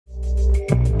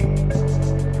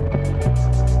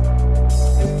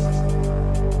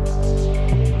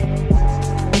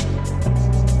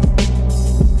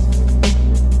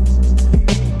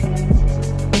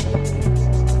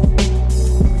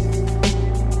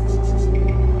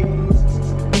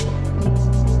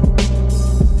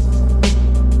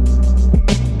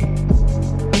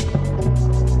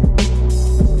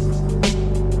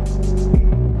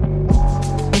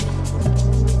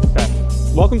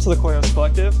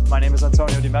Collective. My name is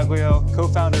DiMeglio,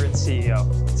 co-founder and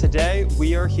CEO. Today,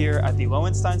 we are here at the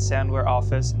Lowenstein Sandler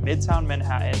office in Midtown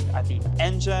Manhattan at the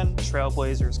NGEN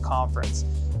Trailblazers Conference.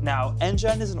 Now,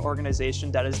 NGEN is an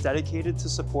organization that is dedicated to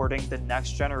supporting the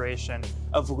next generation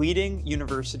of leading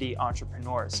university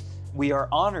entrepreneurs. We are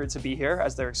honored to be here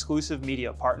as their exclusive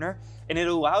media partner, and it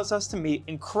allows us to meet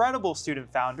incredible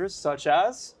student founders such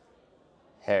as...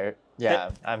 Harry.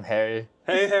 Yeah, I'm Harry.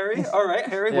 Hey, Harry. All right,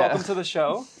 Harry, Yeah. Welcome to the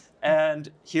show. And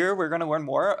here we're going to learn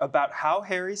more about how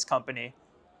Harry's company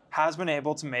has been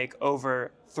able to make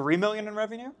over $3 million in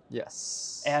revenue.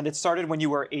 Yes. And it started when you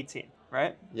were 18,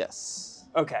 right? Yes.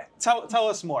 Okay, tell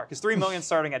us more, because $3 million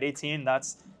starting at 18,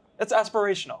 that's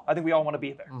aspirational. I think we all want to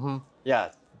be there. Mm-hmm. Yeah,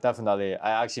 definitely.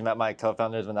 I actually met my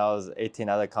co-founders when I was 18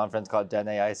 at a conference called Gen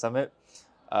AI Summit.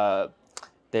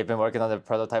 They've been working on the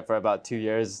prototype for about 2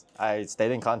 years. I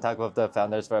stayed in contact with the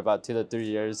founders for about 2 to 3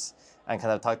 years and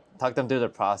kind of talked them through the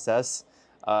process.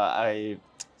 I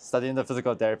studied in the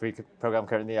physical therapy program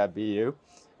currently at BU,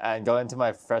 and going into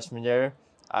my freshman year,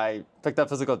 I picked up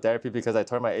physical therapy because I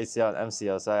tore my ACL and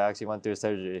MCL, so I actually went through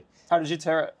surgery. How did you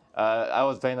tear it? I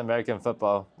was playing American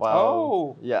football.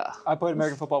 Oh. Yeah. I played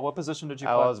American football. What position did you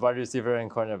play? I was wide receiver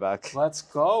and cornerback. Let's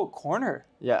go. Corner.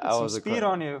 Yeah, Get I was some speed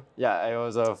on you. Yeah, I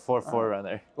was a 4-4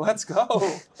 runner. Let's go.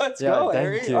 Let's Yeah, go, thank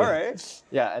Harry. you. All right.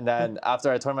 Yeah, and then after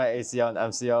I tore my ACL and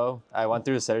MCL, I went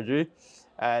through surgery.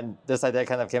 And this idea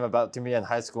kind of came about to me in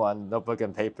high school on notebook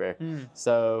and paper.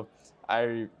 So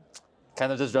I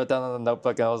kind of just wrote down on the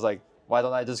notebook and I was like, why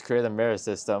don't I just create a mirror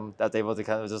system that's able to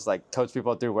kind of just like coach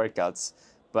people through workouts?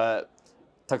 But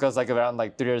took us like around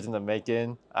 3 years in the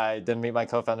making. I didn't meet my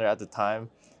co-founder at the time.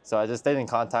 So I just stayed in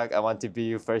contact. I went to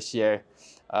BU first year,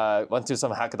 went to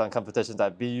some hackathon competitions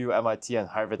at BU, MIT, and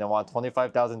Harvard and won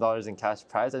 $25,000 in cash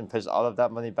prize and pitched all of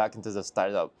that money back into the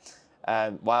startup.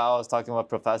 And while I was talking with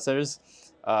professors,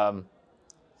 a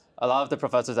lot of the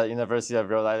professors at University of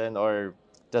Rhode Island or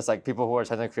just like people who are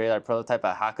trying to create our prototype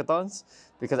at hackathons,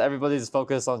 because everybody's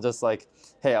focused on just like,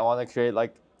 hey, I want to create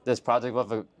like this project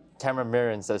with a camera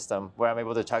mirroring system where I'm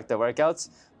able to track the workouts,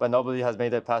 but nobody has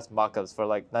made it past mock-ups for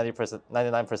like 90%,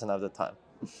 99% of the time.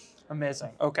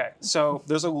 Amazing. Okay, so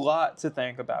there's a lot to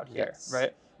think about here, Yes.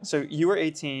 right? So you were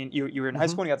 18, you were in high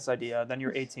school when you got this idea, then you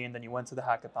were 18, then you went to the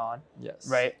hackathon, Yes.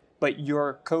 right? But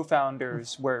your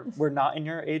co-founders were not in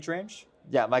your age range?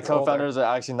 Yeah, my co-founders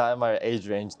are actually not in my age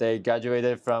range. They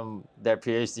graduated from their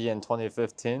PhD in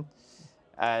 2015.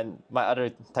 And my other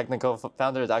technical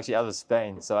founder is actually out of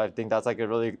Spain. So I think that's like a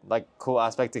really cool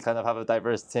aspect to kind of have a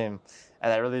diverse team.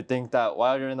 And I really think that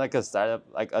while you're in like a startup,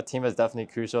 like a team is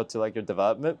definitely crucial to like your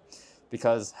development,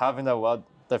 because having a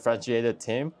well-differentiated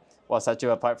team will set you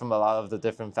apart from a lot of the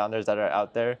different founders that are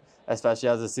out there, especially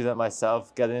as a student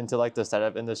myself, getting into like the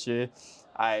startup industry.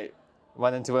 I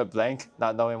went into it blank,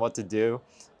 not knowing what to do.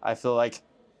 I feel like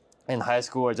in high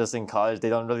school or just in college, they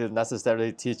don't really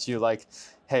necessarily teach you like,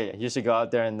 hey, you should go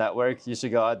out there and network. You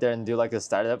should go out there and do like a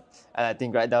startup. And I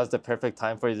think right now is the perfect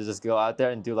time for you to just go out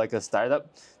there and do like a startup,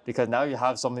 because now you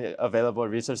have so many available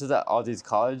resources at all these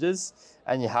colleges,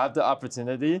 and you have the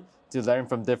opportunity to learn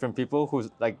from different people who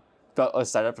like built a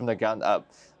startup from the ground up.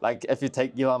 Like if you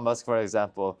take Elon Musk, for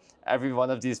example, every one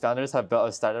of these founders have built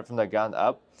a startup from the ground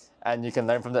up, and you can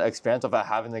learn from the experience without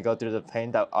having to go through the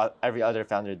pain that every other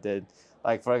founder did.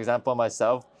 Like for example,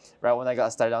 myself, right when I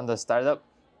got started on the startup,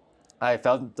 I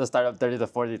failed the startup 30 to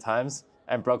 40 times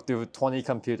and broke through 20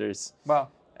 computers. Wow.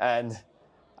 And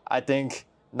I think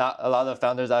not a lot of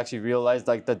founders actually realize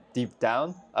like the deep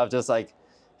down of just like,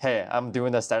 hey, I'm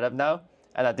doing a startup now.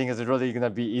 And I think it's really going to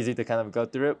be easy to kind of go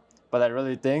through it. But I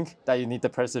really think that you need the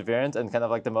perseverance and kind of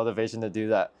like the motivation to do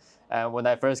that. And when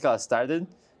I first got started,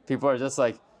 people are just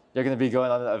like, you're going to be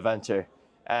going on an adventure.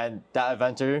 And that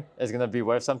adventure is going to be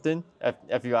worth something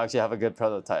if you actually have a good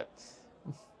prototype.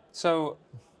 So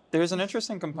there's an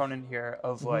interesting component here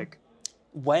of like,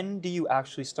 when do you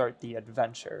actually start the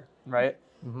adventure, right?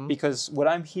 Because what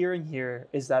I'm hearing here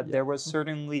is that there was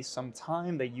certainly some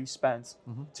time that you spent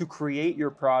to create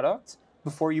your product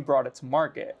before you brought it to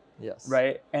market. Yes.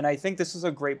 Right? And I think this is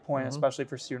a great point, especially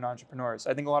for student entrepreneurs.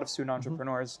 I think a lot of student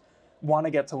entrepreneurs want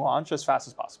to get to launch as fast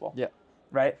as possible. Yeah.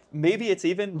 Right? Maybe it's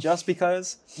even just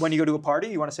because when you go to a party,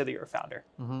 you want to say that you're a founder.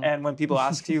 And when people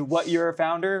ask you what you're a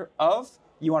founder of,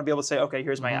 you want to be able to say, okay,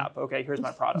 here's my app. Okay, here's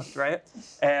my product, right?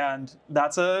 And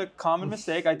that's a common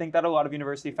mistake I think that a lot of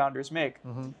university founders make.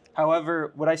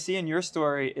 However, what I see in your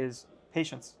story is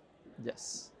patience.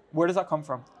 Yes. Where does that come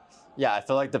from? Yeah, I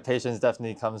feel like the patience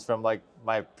definitely comes from like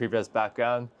my previous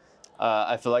background.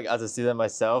 I feel like as a student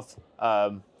myself,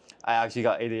 I actually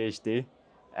got ADHD.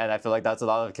 And I feel like that's a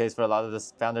lot of the case for a lot of the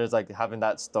founders, like having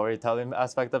that storytelling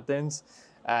aspect of things.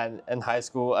 And in high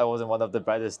school, I wasn't one of the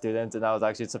brightest students, and I was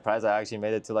actually surprised I actually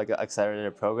made it to like an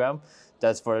accelerated program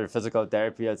just for physical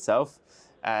therapy itself.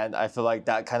 And I feel like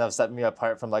that kind of set me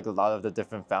apart from like a lot of the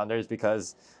different founders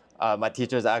because my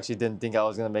teachers actually didn't think I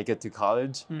was gonna make it to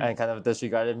college and kind of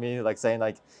disregarded me, like saying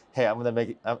like, "Hey, I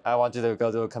want you to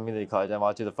go to a community college. I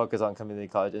want you to focus on community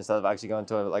college instead of actually going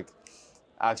to a like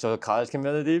actual college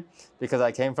community," because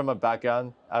I came from a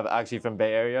background of actually from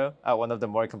Bay Area at one of the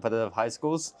more competitive high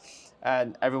schools,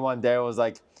 and everyone there was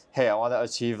like, "Hey, I want to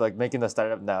achieve like making a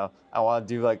startup now. I want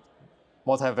to do like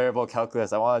multivariable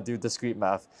calculus. I want to do discrete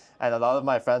math." And a lot of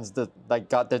my friends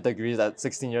got their degrees at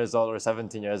 16 years old or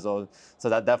 17 years old. So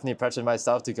that definitely pressured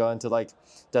myself to go into like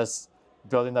just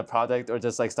building a product or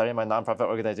just like starting my nonprofit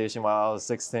organization while I was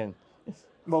 16.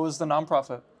 What was the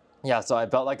nonprofit? Yeah, so I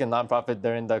built like a nonprofit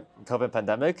during the COVID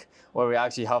pandemic where we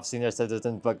actually help senior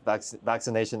citizens book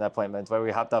vaccination appointments, where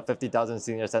we helped out 50,000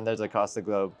 senior centers across the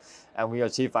globe. And we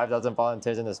achieved 5,000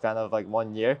 volunteers in the span of like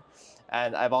 1 year.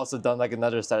 And I've also done like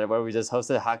another startup where we just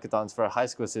hosted hackathons for high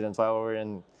school students while we were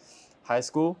in high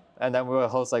school. And then we would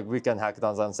host like weekend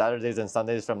hackathons on Saturdays and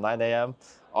Sundays from 9 a.m.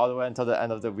 all the way until the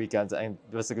end of the weekend, and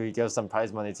basically give some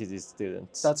prize money to these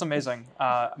students. That's amazing.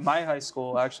 My high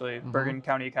school, actually, Bergen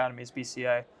County Academy's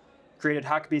BCA, created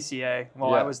Hack BCA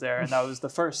while I was there, and that was the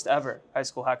first ever high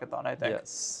school hackathon, I think.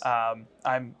 Yes.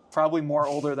 I'm probably more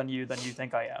older than you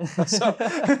think I am.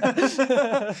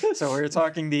 So we're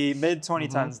talking the mid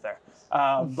 2010s there.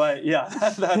 But yeah,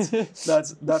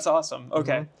 that's awesome.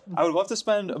 Okay. I would love to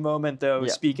spend a moment though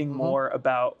speaking more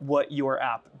about what your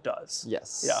app does.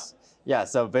 Yes. Yeah. Yeah.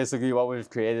 So basically what we've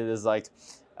created is like,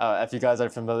 if you guys are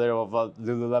familiar with what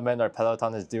Lululemon or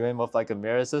Peloton is doing with like a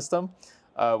mirror system,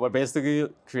 we basically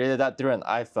created that through an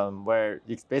iPhone, where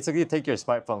you basically take your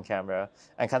smartphone camera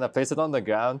and kind of place it on the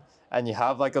ground, and you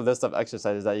have like a list of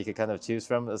exercises that you can kind of choose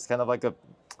from. It's kind of like a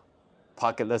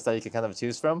pocket list that you can kind of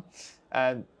choose from.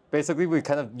 And basically we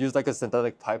kind of use like a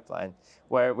synthetic pipeline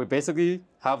where we basically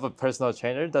have a personal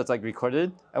trainer that's like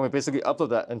recorded, and we basically upload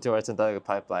that into our synthetic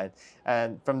pipeline.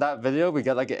 And from that video, we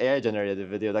get like an AI generated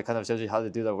video that kind of shows you how to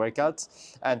do the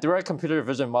workouts. And through our computer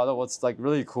vision model, what's like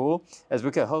really cool is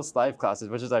we can host live classes,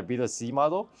 which is our B2C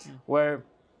model, where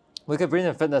we could bring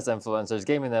in fitness influencers,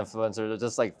 gaming influencers, or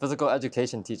just like physical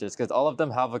education teachers, because all of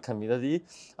them have a community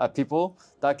of people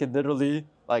that can literally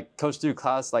like coach through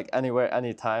class like anywhere,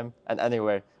 anytime, and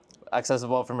anywhere,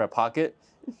 accessible from your pocket.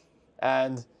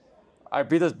 And our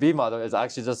B2B model is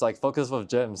actually just like focused with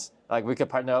gyms. Like we could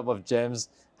partner up with gyms,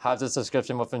 have the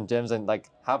subscription within gyms, and like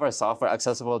have our software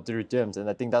accessible through gyms. And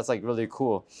I think that's like really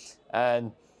cool.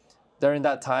 And during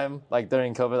that time, like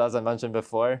during COVID, as I mentioned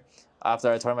before,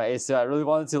 after I tore my ACL, I really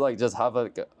wanted to like just have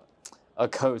a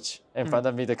coach in front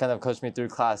of me to kind of coach me through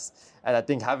class. And I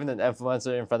think having an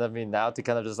influencer in front of me now to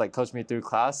kind of just like coach me through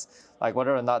class, like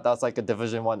whether or not that's like a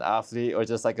Division I athlete or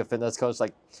just like a fitness coach,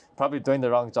 like probably Dwayne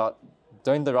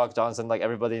The Rock Johnson, like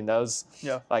everybody knows,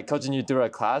 like coaching you through a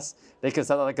class, they could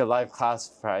set like a live class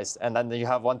price, and then you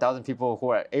have 1,000 people who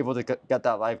are able to get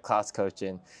that live class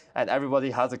coaching, and everybody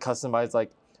has a customized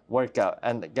like workout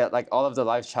and get like all of the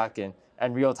live tracking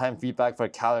and real-time feedback for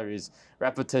calories,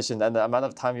 repetition, and the amount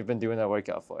of time you've been doing a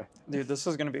workout for. Dude, this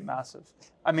is going to be massive.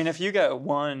 I mean, if you get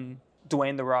one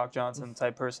Dwayne The Rock Johnson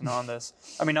type person on this,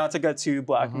 I mean, not to get too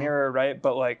Black Mirror, right?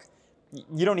 But like,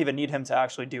 you don't even need him to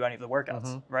actually do any of the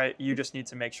workouts, right? You just need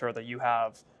to make sure that you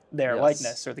have their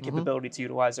likeness or the capability to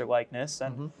utilize their likeness.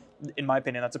 And in my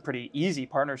opinion, that's a pretty easy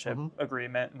partnership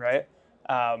agreement, right?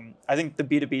 I think the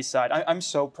B2B side, I'm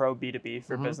so pro B2B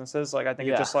for businesses. Like, I think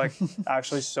it's just like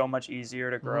actually so much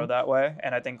easier to grow that way.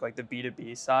 And I think like the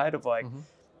B2B side of like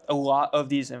a lot of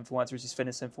these influencers, these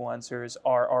fitness influencers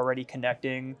are already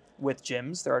connecting with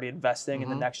gyms. They're already investing in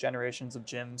the next generations of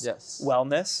gyms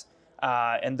wellness.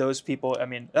 And those people, I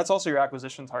mean, that's also your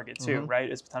acquisition target too, right?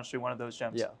 Is potentially one of those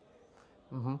gyms.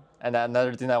 Yeah. And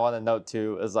another thing I want to note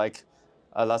too is like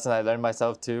a lesson I learned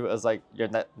myself too is like your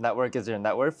network is your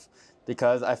net worth.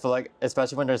 Because I feel like,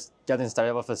 especially when they're getting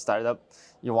started with a startup,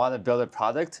 you want to build a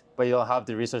product, but you don't have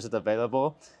the resources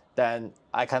available, then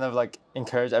I kind of like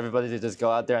encourage everybody to just go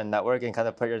out there and network and kind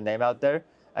of put your name out there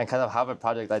and kind of have a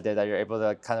project idea that you're able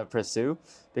to kind of pursue.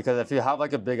 Because if you have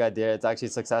like a big idea, it's actually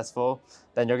successful,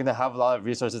 then you're going to have a lot of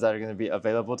resources that are going to be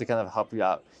available to kind of help you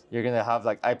out. You're going to have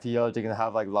like IPOs, you're going to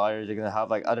have like lawyers, you're going to have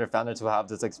like other founders who have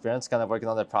this experience kind of working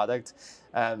on their product.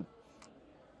 And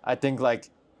I think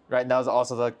like right now is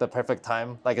also like the perfect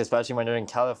time, like especially when you're in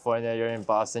California, you're in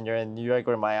Boston, you're in New York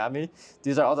or Miami.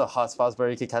 These are all the hotspots where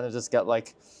you can kind of just get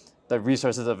like the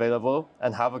resources available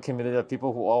and have a community of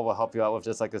people who all will help you out with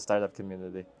just like a startup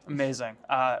community. Amazing.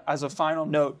 As a final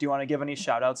note, do you want to give any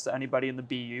shout outs to anybody in the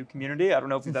BU community? I don't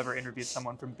know if you've ever interviewed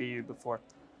someone from BU before.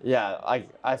 Yeah,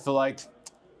 I feel like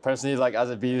personally, like as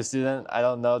a BU student, I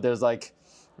don't know, there's like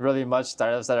really much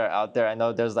startups that are out there. I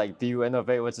know there's like BU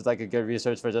Innovate, which is like a good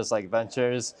research for just like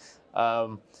ventures.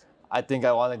 I think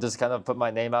I want to just kind of put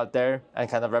my name out there and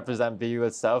kind of represent BU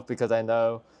itself, because I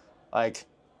know like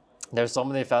there's so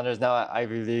many founders now at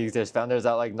Ivy League. There's founders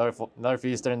at like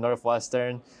Northeastern,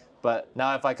 Northwestern. But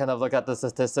now if I kind of look at the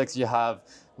statistics, you have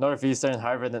Northeastern,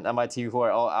 Harvard, and MIT who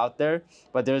are all out there.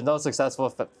 But there's no successful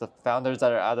founders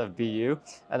that are out of BU.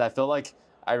 And I feel like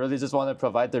I really just want to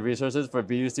provide the resources for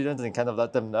BU students and kind of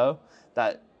let them know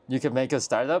that you can make a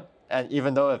startup. And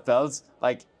even though it fails,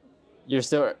 like you're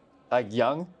still like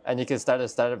young and you can start a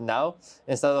startup now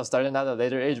instead of starting at a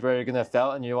later age where you're going to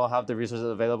fail and you won't have the resources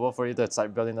available for you to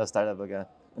start building a startup again.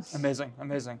 Amazing,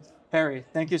 amazing. Harry,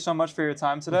 thank you so much for your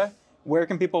time today. Where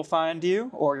can people find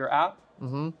you or your app?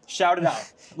 Shout it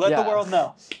out. Let the world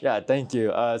know. Yeah, thank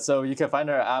you. So you can find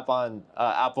our app on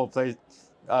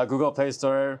Google Play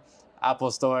Store,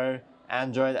 Apple Store,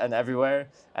 Android, and everywhere.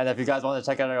 And if you guys want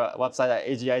to check out our website at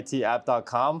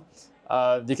agitapp.com,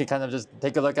 you can kind of just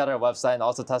take a look at our website and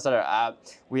also test out our app.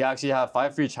 We actually have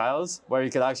 5 free trials where you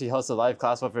could actually host a live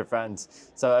class with your friends.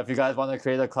 So if you guys want to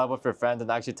create a club with your friends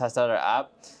and actually test out our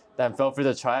app, then feel free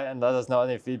to try it and let us know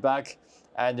any feedback.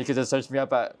 And you can just search me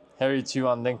up at Harry Chu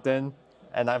on LinkedIn,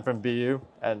 and I'm from BU,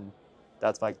 and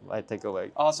that's my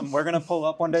takeaway. Awesome. We're going to pull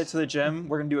up one day to the gym.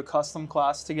 We're going to do a custom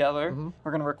class together.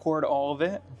 We're going to record all of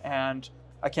it, and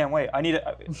I can't wait.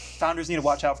 Founders need to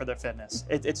watch out for their fitness.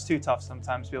 It's too tough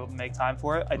sometimes to be able to make time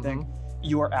for it. I think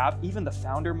your app, even the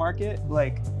founder market,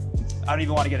 like, I don't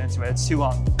even want to get into it. It's too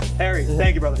long. Harry,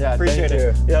 thank you, brother. Yeah, appreciate thank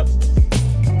it. you. Yep.